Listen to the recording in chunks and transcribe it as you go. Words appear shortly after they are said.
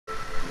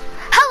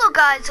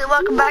guys, and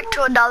welcome back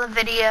to another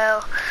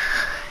video.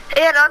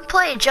 And I'm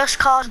playing Just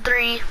Cause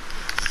 3.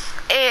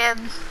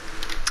 And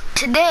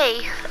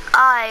today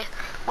I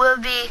will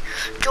be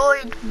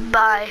joined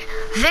by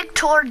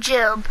Victor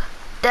Jim,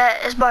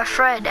 that is my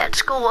friend at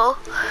school.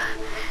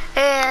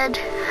 And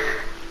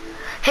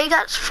he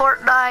got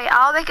Fortnite.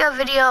 I'll make a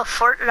video of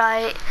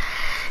Fortnite.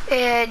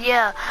 And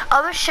yeah,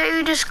 I'm gonna show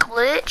you this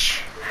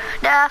glitch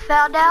that I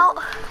found out.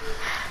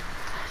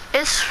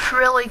 It's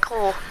really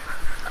cool.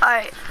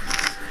 Alright.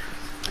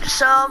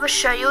 So I'm gonna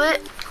show you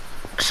it.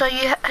 So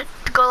you have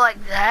to go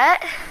like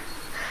that.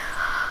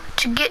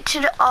 To get to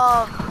the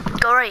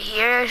go right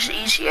here is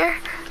easier.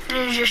 And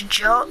then just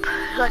jump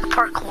like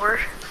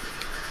parkour.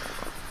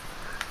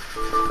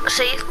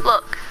 See,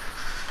 look.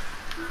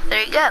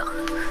 There you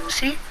go.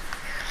 See?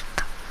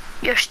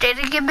 You're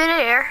standing in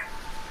midair.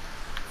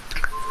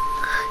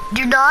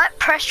 Do not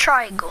press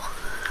triangle.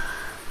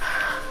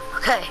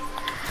 Okay.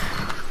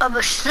 I'm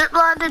gonna slip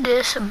line to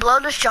this and blow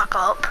this junk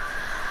up.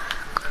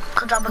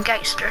 Cause I'm a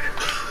gangster.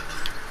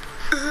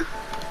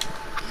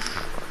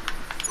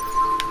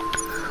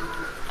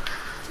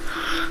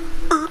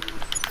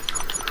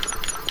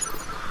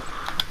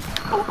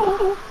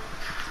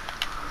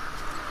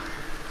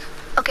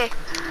 Okay.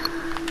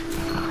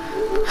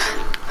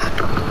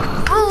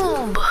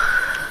 Boom.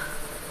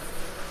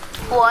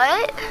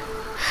 What?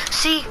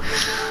 See,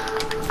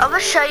 I'm gonna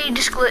show you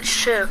this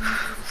glitch too.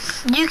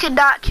 You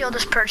cannot kill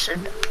this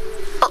person.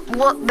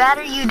 What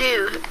matter you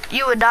do,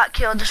 you would not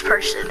kill this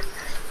person.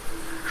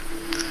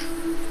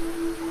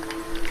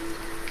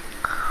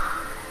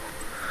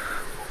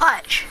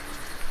 Watch.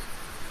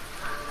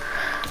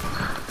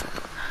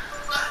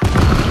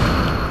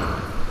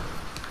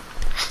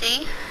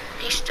 See?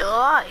 He's still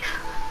alive.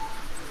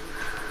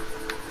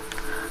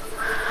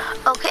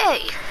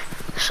 Okay.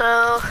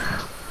 So,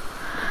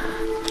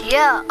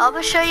 yeah, I'm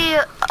gonna show you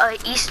an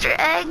Easter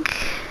egg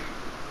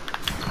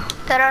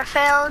that I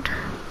found.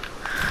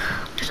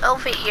 Just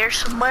over here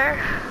somewhere,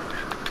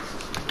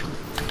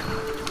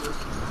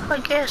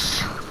 I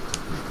guess.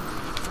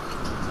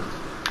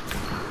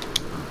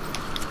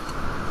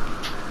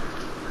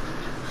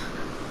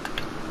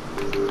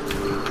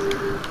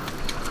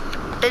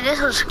 And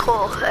this was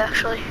cool,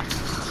 actually.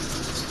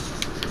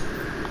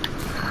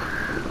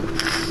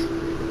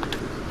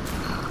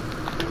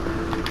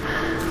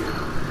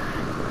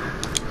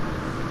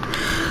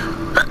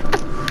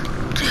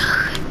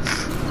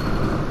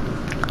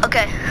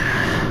 Okay.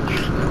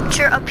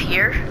 You're up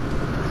here.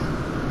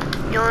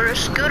 You want to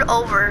scoot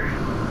over.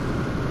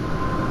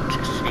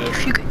 Just see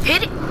if you can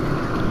hit it.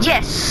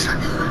 Yes.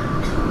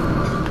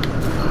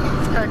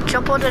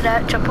 Jump onto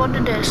that. Jump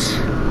onto this.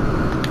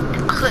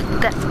 And click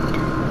that.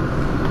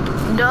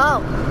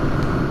 No.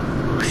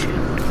 Oh, shoot.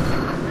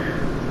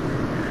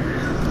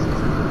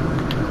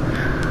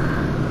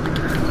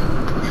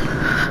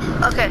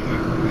 Okay.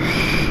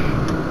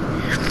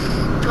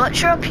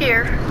 Once you're up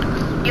here,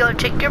 you want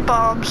to take your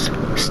bombs,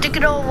 stick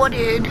it on one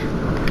end,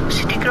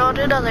 stick it on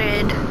another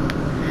end.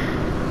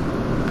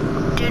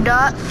 Do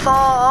not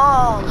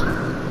fall,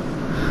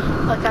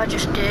 like I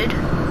just did.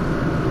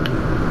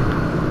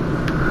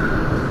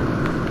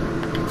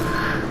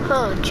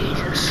 Oh,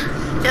 Jesus.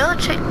 It'll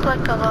take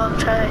like a long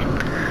time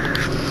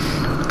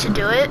to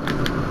do it.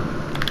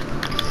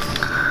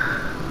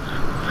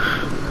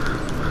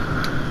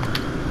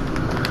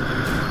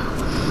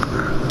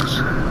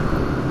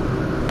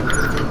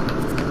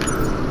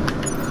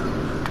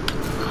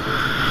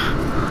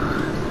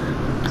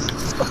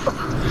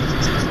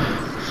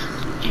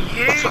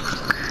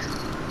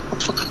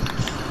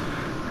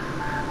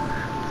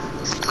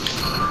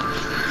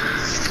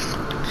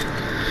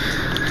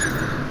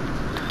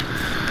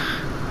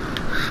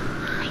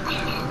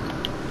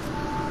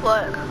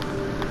 What?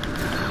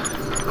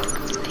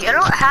 You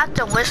don't have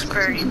to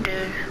whisper,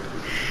 dude.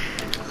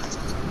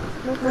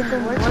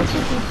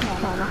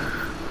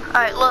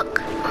 Alright,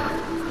 look.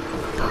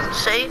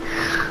 See?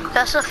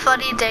 That's a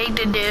funny thing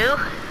to do.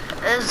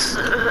 It's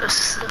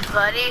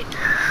funny.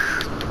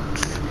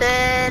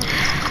 Then,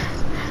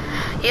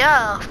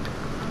 yeah.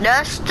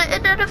 That's the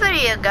end of the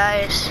video,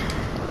 guys.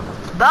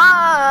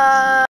 Bye!